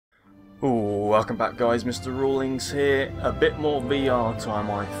Ooh, welcome back guys, Mr. Rulings here. A bit more VR time,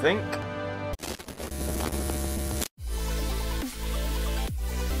 I think.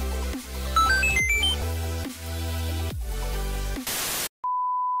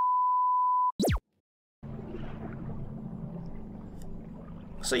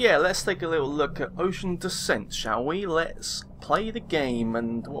 So yeah, let's take a little look at Ocean Descent, shall we? Let's play the game,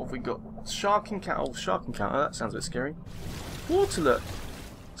 and what have we got? Shark encounter. Oh, shark encounter, that sounds a bit scary. Waterlet.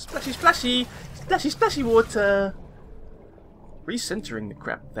 Splashy, splashy! Splashy, splashy water! Recentering the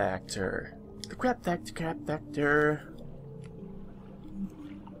crap factor. The crap factor.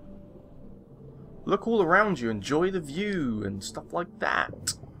 Look all around you, enjoy the view, and stuff like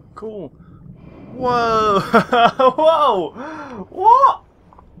that. Cool. Whoa! Whoa! What?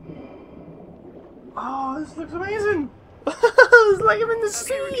 Oh, this looks amazing! It's like I'm in the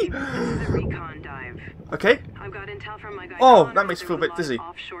sea! This is a recon dive. Okay. I've got intel from my guy. Oh, that makes me feel a bit dizzy.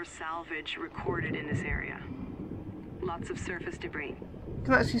 Offshore salvage recorded in this area. Lots of surface debris. You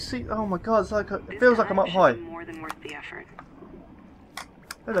can actually see. Oh my god, it's like it feels like I'm up high. More than worth the effort.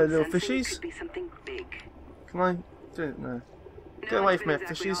 Hello, little Sensing fishies. Could be something big. Can I do it? No. Get away from me,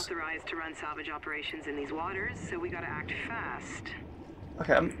 exactly fishies. Authorized to run salvage operations in these waters, so we gotta act fast.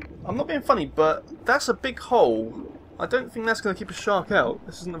 Okay, I'm not being funny, but that's a big hole. I don't think that's going to keep a shark out.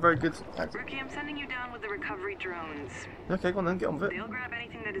 This isn't a very good tactic. Rookie, I'm sending you down with the recovery drones. Okay, go on then, get on with it. They'll grab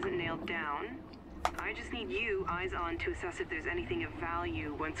anything that isn't nailed down. I just need you, eyes on, to assess if there's anything of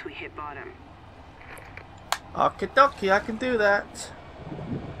value once we hit bottom. Okie dokie, I can do that.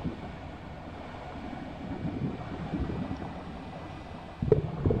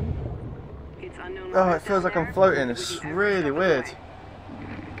 It's unknown. Oh, it feels like I'm floating. It's really weird.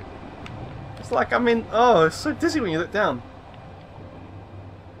 It's like I'm in. Oh, it's so dizzy when you look down.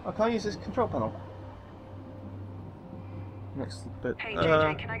 Oh, can I use this control panel? Next bit. Hey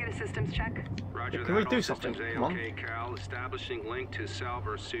JJ, can I get a systems check? Roger can that. we do All something? systems Come on. A-OK, Cal. Establishing link to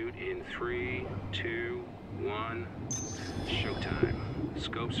salver suit in 3, 2, 1. Showtime.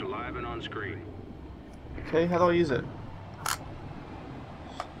 Scopes are live and on screen. Okay, how do I use it?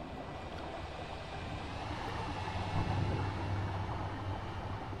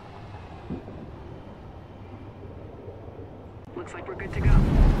 Looks like we're good to go.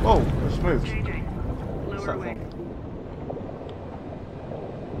 Whoa, it's moved. JJ, What's lower that away. thing?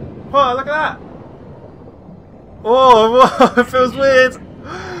 Whoa, look at that! Oh, whoa, it feels weird!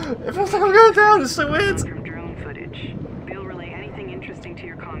 It feels like I'm going down, it's so weird! From drone footage. They'll relay anything interesting to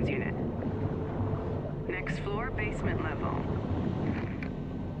your comms unit. Next floor, basement level.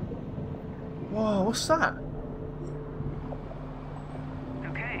 Whoa, what's that?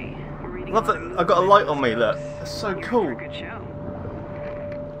 Okay, we're reading. Love that I've got a light on me, look. It's so You're cool. for a good show.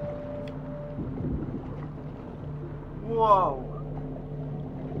 Whoa.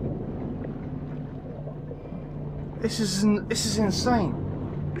 This is insane.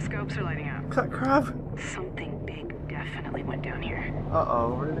 The scopes are lighting up. Look at that crab. Something big definitely went down here.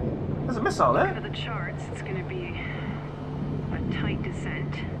 Uh-oh, really? There's a missile Looking there. at the charts, it's gonna be a tight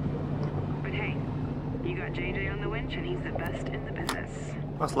descent. But hey, you got JJ on the winch and he's the best in the business.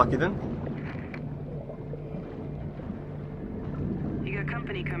 That's lucky then. You got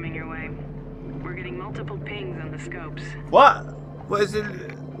company coming your way. We're getting multiple pings on the scopes. What? What is it?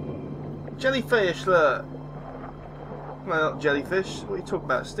 Jellyfish, look. Well, not jellyfish. What are you talking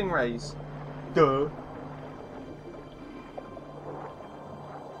about? Stingrays. Duh.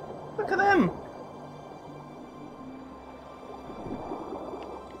 Look at them.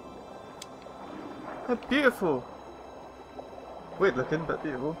 They're beautiful. Weird looking, but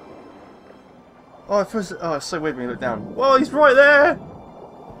beautiful. Oh, it's so weird when you look down. Whoa, he's right there!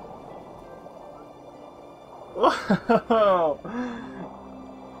 Whoa!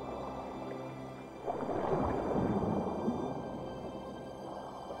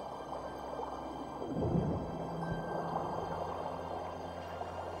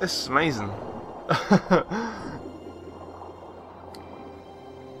 This is amazing.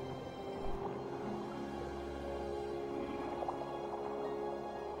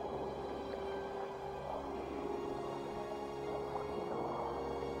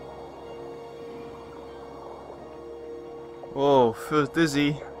 Whoa, feels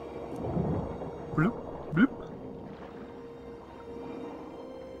dizzy. Bloop, bloop.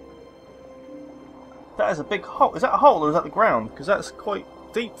 That is a big hole. Is that a hole or is that the ground? Because that's quite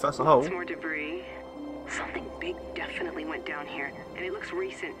deep. That's a hole. Lots more debris. Something big definitely went down here, and it looks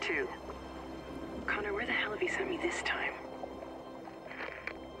recent too. Connor, where the hell have you sent me this time?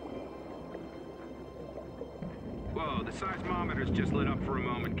 Whoa, the seismometer's just lit up for a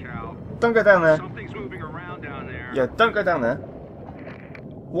moment, Cal. Don't go down there. Something's moving around down there. Yeah, don't go down there.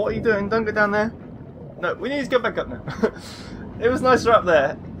 What are you doing? Don't go down there. No, we need to go back up now. It was nicer up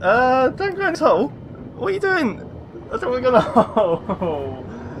there. Don't go in this hole. What are you doing? I don't want to go in the hole.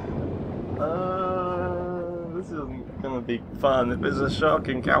 This isn't going to be fun if there's a shark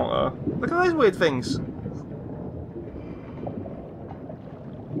encounter. Look at those weird things.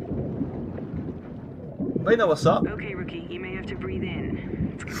 They know what's up. Okay, Rookie, you may have to breathe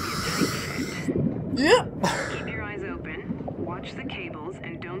in. It's gonna be a tight fit. Yeah. Keep your eyes open, watch the cables,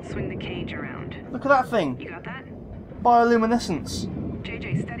 and don't swing the cage around. Look at that thing. You got that? Bioluminescence.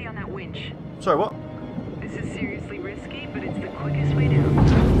 JJ, steady on that winch. Sorry, what? This is seriously risky, but it's the quickest way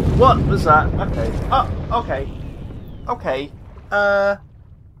down. What was that? Okay. Oh, okay. Okay.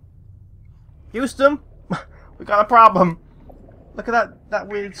 Houston, we got a problem. Look at that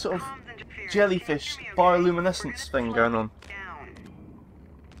weird sort of jellyfish bioluminescence thing going on.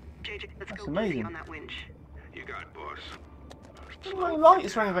 JJ, let's That's go amazing. easy on that winch. You got it, boss. There's no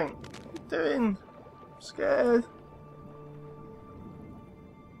lights or anything. What are you doing? I'm scared.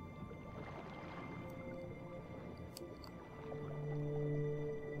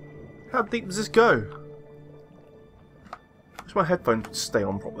 How deep does this go? Wish my headphones would stay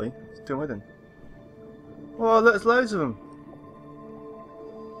on properly. It's doing wedding. Whoa, there's loads of them.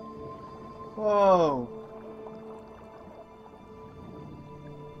 Whoa.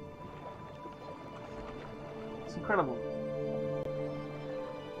 It's incredible.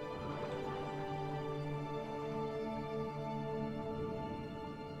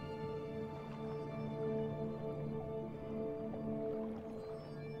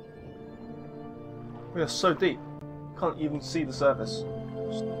 We are so deep. Can't even see the surface.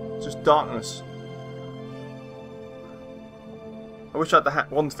 Just darkness. I wish I had the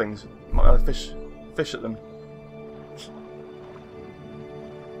hat wand things. Might have fish at them.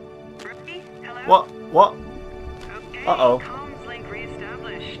 Rookie, hello? What? Okay, Uh-oh. comms link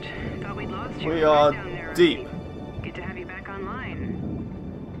reestablished. Thought we'd lost you. We Right are down there, deep. Rookie. Good to have you back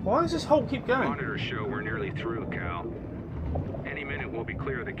online. Why does this hole keep going? Monitors show we're nearly through, Cal. Any minute we'll be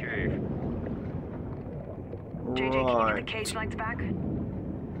clear of the cave. JJ, can you get the Right. cage lights back?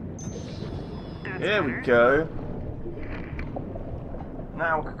 That's Here we better. go.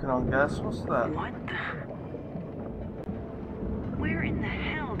 Now we're cooking on gas. What's that? What the? Where in the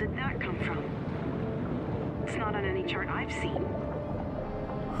hell did that come from? It's not on any chart I've seen.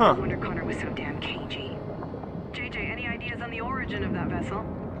 Huh. No wonder Connor was so damn cagey. JJ, any ideas on the origin of that vessel?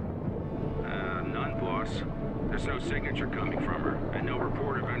 None, boss. There's no signature coming from her, and no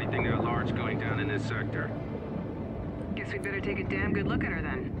report of anything that large going down in this sector. Guess we'd better take a damn good look at her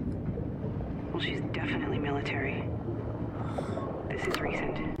then. Well, she's definitely military. This is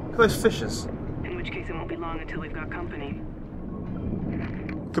recent. Look at those fishes. In which case it won't be long until we've got company.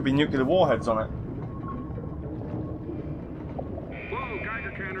 Could be nuclear warheads on it. Whoa,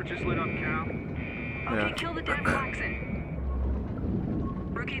 Geiger counter just lit up, Cal. Okay, Yeah. kill the damn klaxon.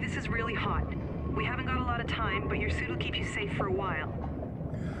 Rookie, this is really hot. We haven't got a lot of time, but your suit will keep you safe for a while.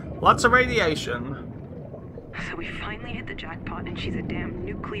 Lots of radiation. So we finally hit the jackpot, and she's a damn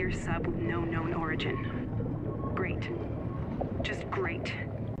nuclear sub with no known origin. Great. Just great.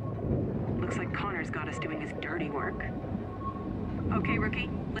 Looks like Connor's got us doing his dirty work. Okay, Rookie,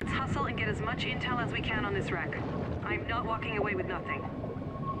 let's hustle and get as much intel as we can on this wreck. I'm not walking away with nothing.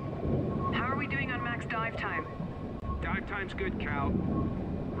 How are we doing on max dive time? Dive time's good, Cal.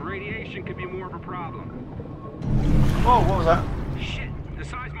 Radiation could be more of a problem. Whoa, what was that? Shit, the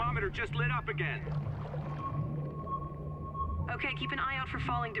seismometer just lit up again. Okay, keep an eye out for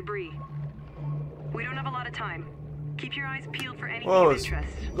falling debris. We don't have a lot of time. Keep your eyes peeled for anything Whoa, of there's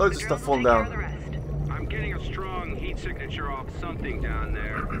interest. loads The of stuff drones will falling take care of the rest. I'm getting a strong heat signature off something down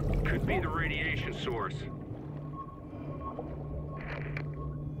there. Could be the radiation source.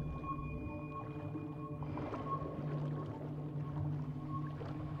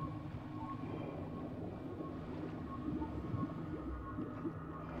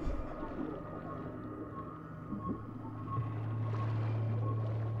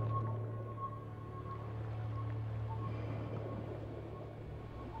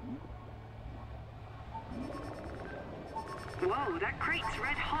 Whoa, that crate's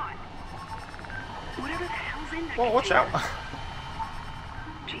red hot. Whatever the hell's in there. Whoa, watch out.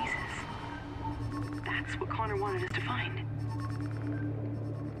 Jesus. That's what Connor wanted us to find.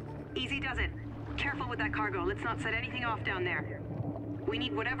 Easy does it. Careful with that cargo. Let's not set anything off down there. We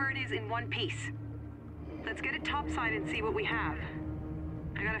need whatever it is in one piece. Let's get it topside and see what we have.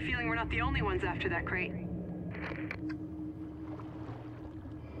 I got a feeling we're not the only ones after that crate.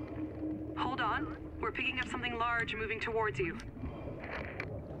 Hold on. We're picking up something large moving towards you.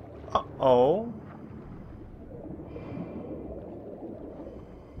 Uh-oh.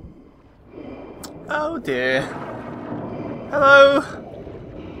 Oh dear. Hello.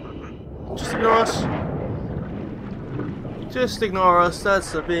 Just ignore us. Just ignore us.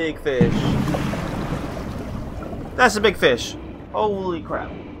 That's a big fish. That's a big fish. Holy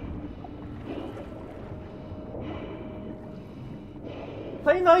crap.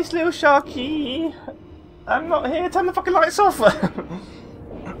 Play nice, little sharky. I'm not here. Turn the fucking lights off.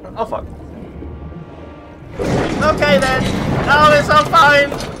 Oh fuck. Okay then. Oh, it's all fine.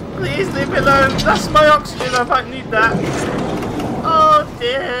 Please leave me alone. That's my oxygen. I might need that. Oh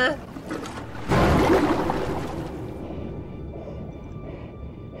dear.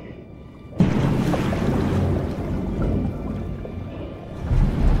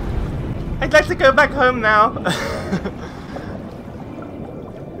 I'd like to go back home now.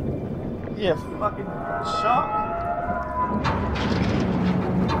 Yeah, fucking shark.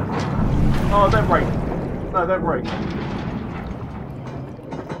 Oh, don't break. No, don't break.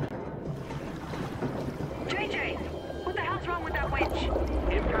 JJ, what the hell's wrong with that winch?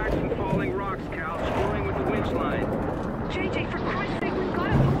 Impact from falling rocks, Cal. Screwing with the winch line. JJ, for Christ's sake, we've got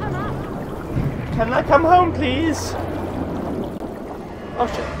to pull him up. Can I come home, please? Oh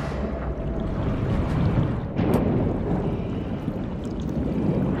shit.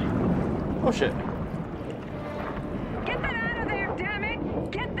 Oh shit. Get them out of there, damn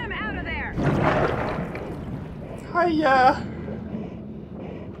it! Get them out of there! Hiya.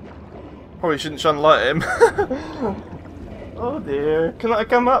 Probably shouldn't shine light at him. Oh dear. Can I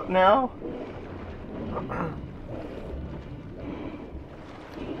come up now?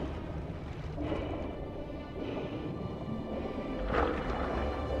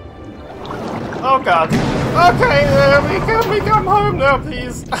 Oh god. Okay, can we come home now,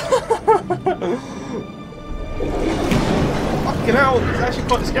 please? Fucking hell, it's actually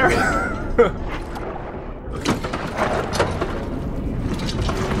quite scary.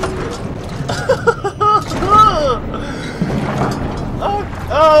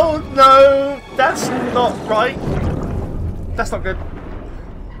 Oh no, that's not right. That's not good.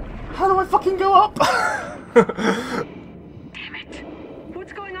 How do I fucking go up? Damn it.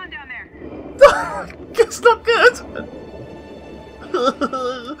 What's going on down there? It's not good.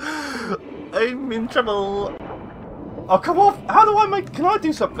 I'm in trouble. Oh, come off. How do I make... Can I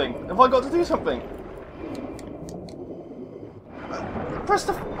do something? Have I got to do something? Press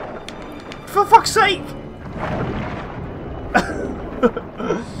the... For fuck's sake!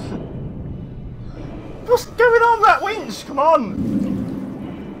 What's going on that winch? Come on!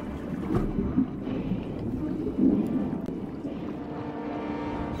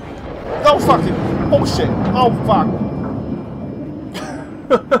 Oh fucking bullshit! Oh fuck!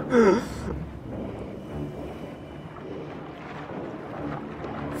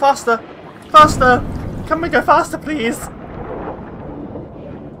 Faster! Faster! Can we go faster, please?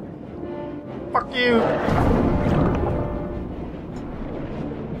 Fuck you!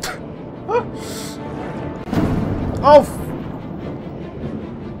 Oh!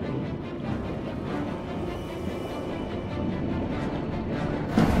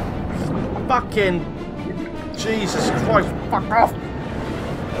 Fucking Jesus Christ! Fuck off!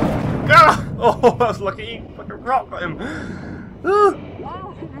 Ah! Oh, that was lucky. Fucking rock got him. Whoa,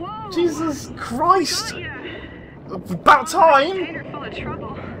 whoa! Jesus Christ! Got ya. About time! Container full of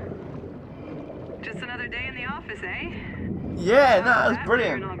trouble. Just another day in the office, eh? Yeah, that was That's your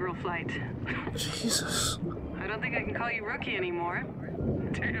brilliant. inaugural flight. Jesus. I don't think I can call you rookie anymore.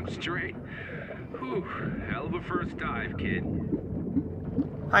 Damn straight. Whew, hell of a first dive, kid.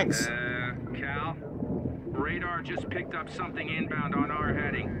 Thanks. Cal, radar just picked up something inbound on our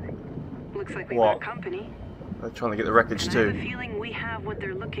heading. Looks like we've What? got company. They're trying to get the wreckage And I have a too. feeling we have what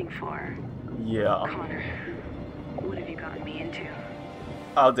they're looking for. Yeah. Connor, what have you gotten me into?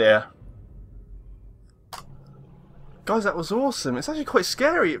 Oh dear. Guys, that was awesome. It's actually quite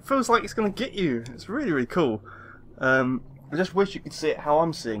scary. It feels like it's going to get you. It's really, really cool. I just wish you could see it how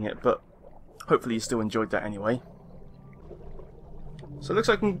I'm seeing it, but hopefully you still enjoyed that anyway. So it looks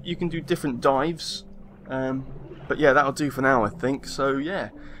like you can do different dives. But yeah, that'll do for now, I think. So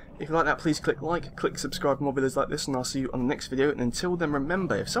yeah, if you like that, please click like, click subscribe for more videos like this, and I'll see you on the next video. And until then,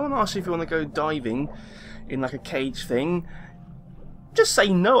 remember, if someone asks you if you want to go diving in like a cage thing, just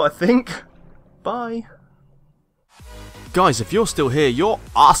say no, I think. Bye. Guys, if you're still here, you're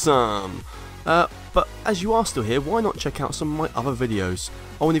awesome! But as you are still here, why not check out some of my other videos?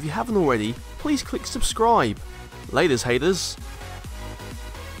 Oh, and if you haven't already, please click subscribe. Laters, haters.